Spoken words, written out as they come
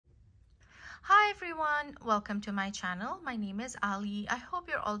Hi everyone, welcome to my channel. My name is Ali. I hope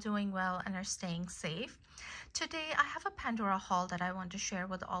you're all doing well and are staying safe. Today I have a Pandora haul that I want to share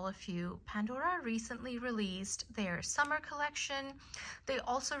with all of you. Pandora recently released their summer collection. They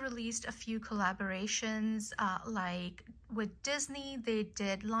also released a few collaborations like with Disney. They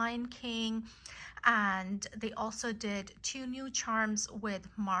did Lion King, and they also did 2 new charms with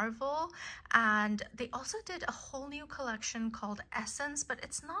Marvel, and they also did a whole new collection called Essence, but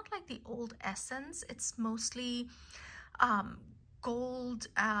it's not like the old Essence. It's mostly gold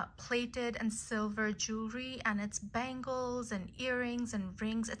plated and silver jewelry, and it's bangles and earrings and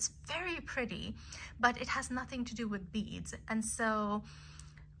rings. It's very pretty, but it has nothing to do with beads. And so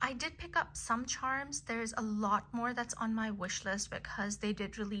I did pick up some charms. There's a lot more that's on my wish list because they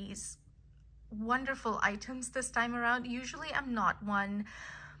did release wonderful items this time around. Usually I'm not one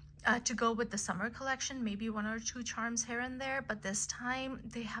to go with the summer collection, maybe 1 or 2 charms here and there, but this time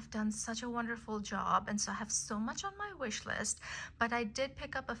they have done such a wonderful job, and so I have so much on my wish list, but I did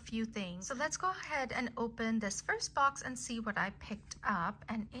pick up a few things. So let's go ahead and open this first box and see what I picked up.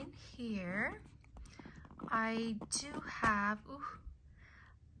 And in here I do have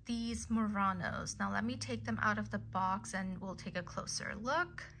these Muranos. Now let me take them out of the box and we'll take a closer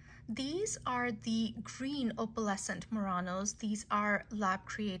look. These are the green opalescent Muranos. These are lab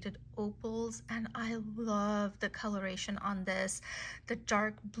created opals, and I love the coloration on this. The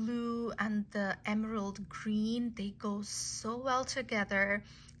dark blue and the emerald green, they go so well together.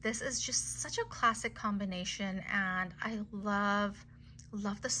 This is just such a classic combination, and I love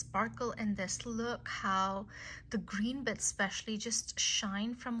the sparkle in this. Look how the green bits especially just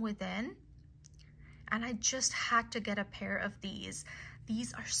shine from within, and I just had to get a pair of these.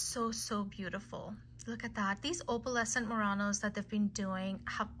 These are so beautiful. Look at that. These opalescent Muranos that they've been doing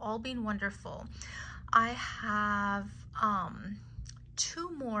have all been wonderful. I have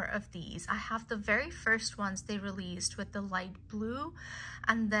 2 more of these. I have the very first ones they released with the light blue,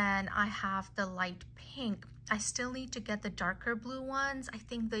 and then I have the light pink. I still need to get the darker blue ones. I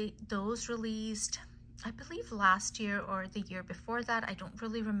think those released, I believe, last year or the year before that. I don't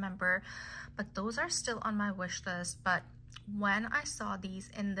really remember, but those are still on my wish list. But when I saw these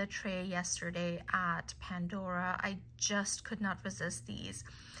in the tray yesterday at Pandora, I just could not resist these.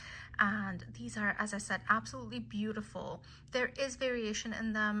 And these are, as I said, absolutely beautiful. There is variation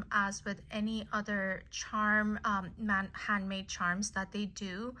in them as with any other charm, handmade charms that they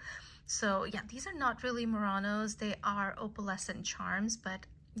do. So yeah, these are not really Muranos. They are opalescent charms, but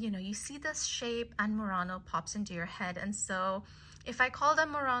you know, you see this shape and Murano pops into your head. And so if I call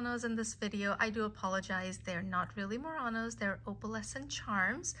them Muranos in this video, I do apologize. They're not really Muranos, they're opalescent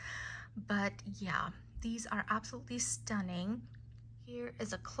charms. But yeah, these are absolutely stunning. Here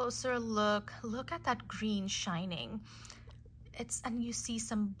is a closer look. Look at that green shining. And you see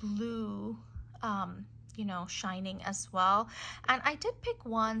some blue, you know, shining as well. And I did pick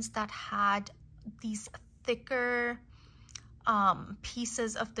ones that had these thicker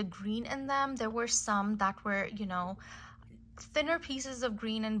pieces of the green in them. There were some that were, you know, thinner pieces of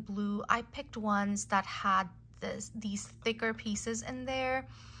green and blue. I picked ones that had these thicker pieces in there,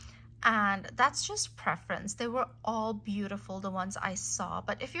 and that's just preference. They were all beautiful, the ones I saw.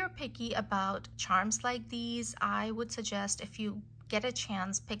 But if you're picky about charms like these, I would suggest, if you get a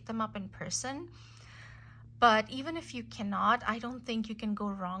chance, pick them up in person. But even if you cannot, I don't think you can go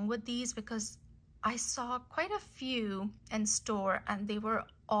wrong with these, because I saw quite a few in store and they were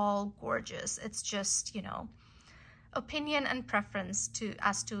all gorgeous. It's just, you know, opinion and preference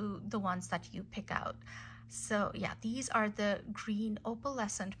as to the ones that you pick out. So yeah, these are the green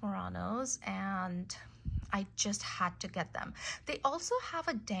opalescent Muranos, and I just had to get them. They also have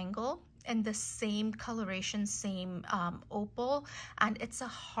a dangle in the same coloration, same opal, and it's a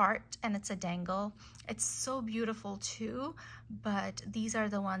heart and it's a dangle. It's so beautiful too, but these are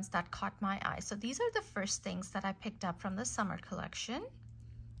the ones that caught my eye. So these are the first things that I picked up from the summer collection.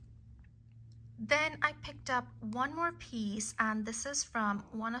 Then I picked up one more piece, and this is from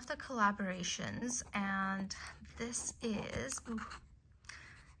one of the collaborations, and this is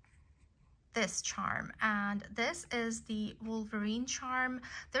this charm, and this is the Wolverine charm.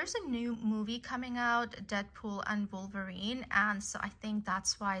 There's a new movie coming out, Deadpool and Wolverine, and so I think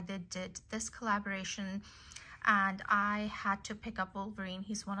that's why they did this collaboration, and I had to pick up Wolverine.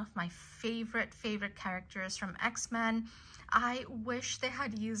 He's one of my favorite characters from X-Men. I wish they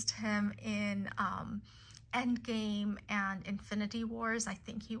had used him in Endgame and Infinity Wars. I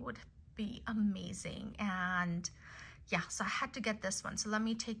think he would be amazing. And yeah, so I had to get this one. So let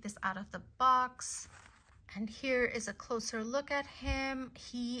me take this out of the box. And here is a closer look at him.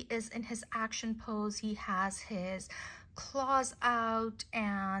 He is in his action pose. He has his claws out,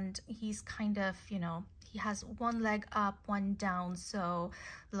 and he's kind of, you know, he has one leg up, one down, so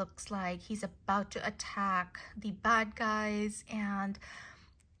looks like he's about to attack the bad guys. And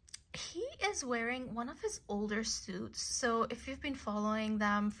he is wearing one of his older suits. So if you've been following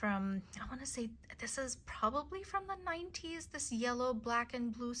them from, I want to say this is probably from the 90s, this yellow, black,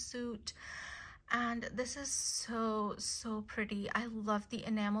 and blue suit. And this is so pretty. I love the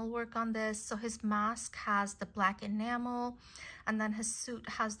enamel work on this. So his mask has the black enamel, and then his suit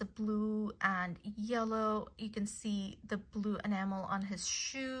has the blue and yellow. You can see the blue enamel on his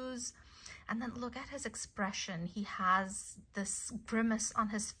shoes. And then look at his expression. He has this grimace on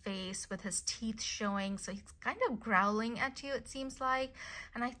his face with his teeth showing. So he's kind of growling at you, it seems like.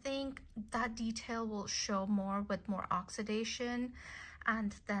 And I think that detail will show more with more oxidation.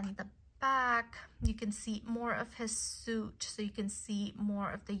 And then the back, you can see more of his suit. So you can see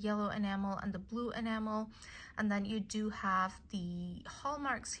more of the yellow enamel and the blue enamel. And then you do have the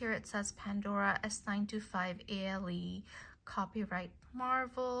hallmarks here. It says Pandora S925 Aali, copyright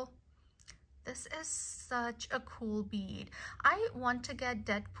Marvel. This is such a cool bead. I want to get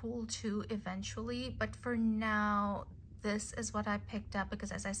Deadpool 2 eventually, but for now, this is what I picked up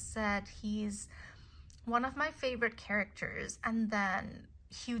because, as I said, he's one of my favorite characters. And then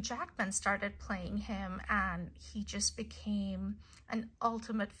Hugh Jackman started playing him, and he just became an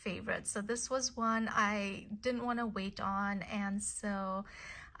ultimate favorite. So this was one I didn't want to wait on, and so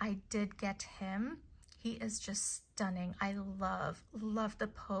I did get him. He is just stunning. I love the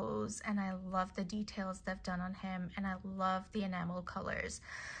pose, and I love the details they've done on him, and I love the enamel colors.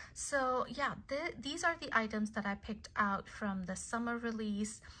 So yeah, these are the items that I picked out from the summer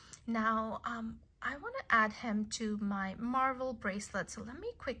release. Now, I want to add him to my Marvel bracelet. So let me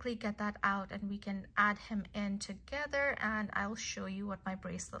quickly get that out and we can add him in together, and I'll show you what my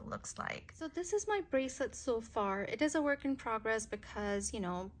bracelet looks like. So this is my bracelet so far. It is a work in progress because, you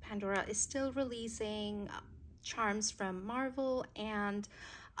know, Pandora is still releasing charms from Marvel, and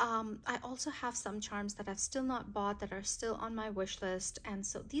I also have some charms that I've still not bought that are still on my wish list. And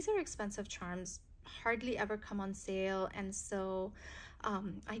so these are expensive charms, hardly ever come on sale, and so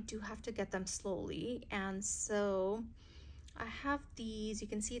I do have to get them slowly. And so I have these. You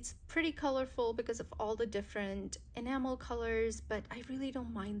can see it's pretty colorful because of all the different enamel colors, but I really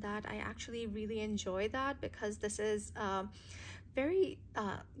don't mind that. I actually really enjoy that because this is very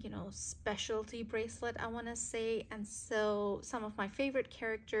you know, specialty bracelet, I want to say. And so some of my favorite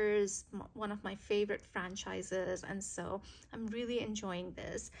characters, one of my favorite franchises, and so I'm really enjoying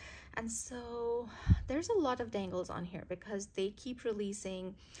this. And so there's a lot of dangles on here because they keep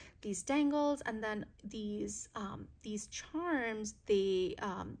releasing these dangles, and then these charms, the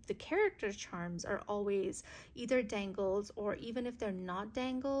character charms are always either dangles, or even if they're not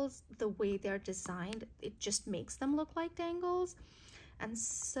dangles, the way they're designed, it just makes them look like dangles. And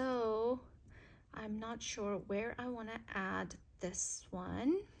so I'm not sure where I want to add this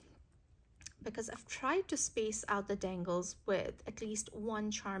one, because I've tried to space out the dangles with at least one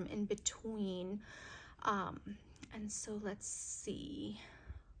charm in between. And so let's see.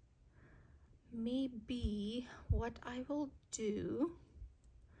 Maybe what I will do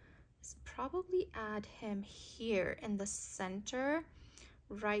is probably add him here in the center,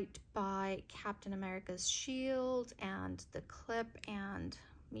 right by Captain America's shield and the clip, and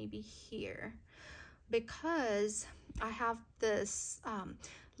maybe here, because I have this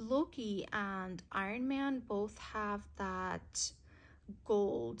Loki and Iron Man both have that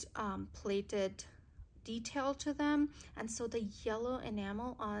gold plated detail to them, and so the yellow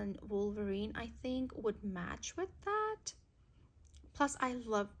enamel on Wolverine, I think, would match with that. Plus I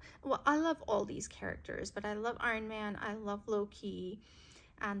love all these characters, but I love Iron Man, I love Loki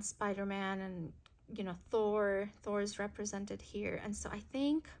and Spider-Man, and, you know, Thor's represented here. And so I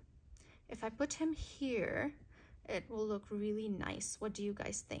think if I put him here, it will look really nice. What do you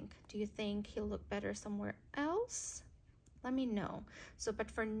guys think? Do you think he'll look better somewhere else? Let me know. So, but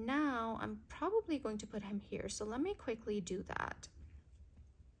for now, I'm probably going to put him here. So let me quickly do that.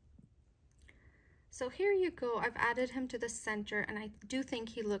 So here you go. I've added him to the center, and I do think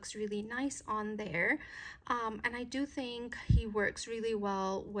he looks really nice on there. And I do think he works really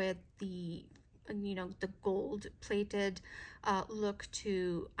well with the, you know, the gold plated look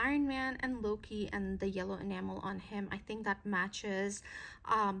to Iron Man and Loki, and the yellow enamel on him. I think that matches.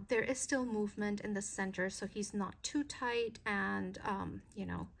 There is still movement in the center, so he's not too tight. And you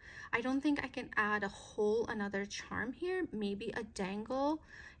know, I don't think I can add a whole another charm here. Maybe a dangle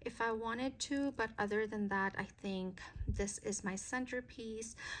if I wanted to, but other than that, I think this is my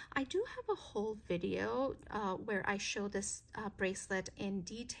centerpiece. I do have a whole video where I show this bracelet in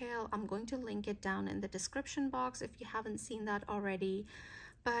detail. I'm going to link it down in the description box if you haven't seen that already.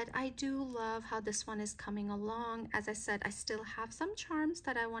 But I do love how this one is coming along. As I said, I still have some charms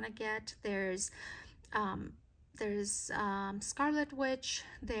that I want to get. There's Scarlet Witch,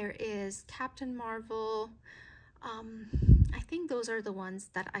 there is Captain Marvel. I think those are the ones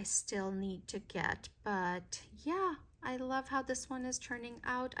that I still need to get. But yeah, I love how this one is turning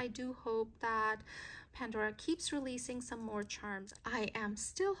out. I do hope that Pandora keeps releasing some more charms. I am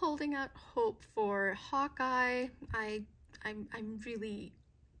still holding out hope for Hawkeye. I'm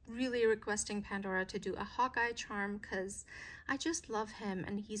really requesting Pandora to do a Hawkeye charm because I just love him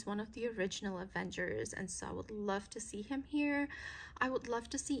and he's one of the original Avengers, and so I would love to see him here. I would love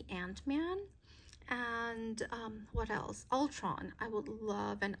to see Ant-Man, and what else? Ultron. I would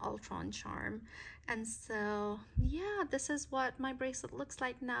love an Ultron charm. And so yeah, this is what my bracelet looks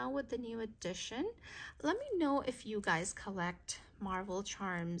like now with the new addition. Let me know if you guys collect Marvel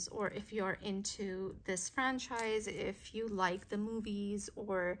charms, or if you're into this franchise, if you like the movies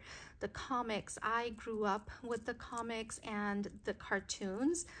or the comics. I grew up with the comics and the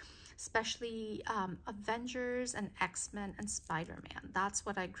cartoons, especially Avengers and X-Men and Spider-Man. That's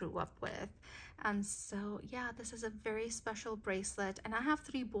what I grew up with. And so yeah, this is a very special bracelet, and I have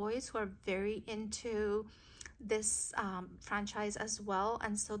 3 boys who are very into this franchise as well,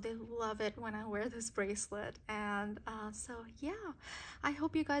 and so they love it when I wear this bracelet. And so yeah, I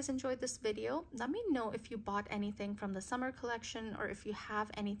hope you guys enjoyed this video. Let me know if you bought anything from the summer collection, or if you have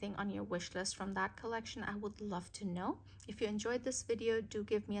anything on your wish list from that collection. I would love to know. If you enjoyed this video, do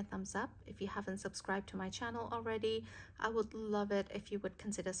give me a thumbs up. If you haven't subscribed to my channel already, I would love it if you would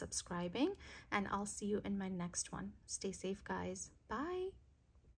consider subscribing, and I'll see you in my next one. Stay safe, guys. Bye.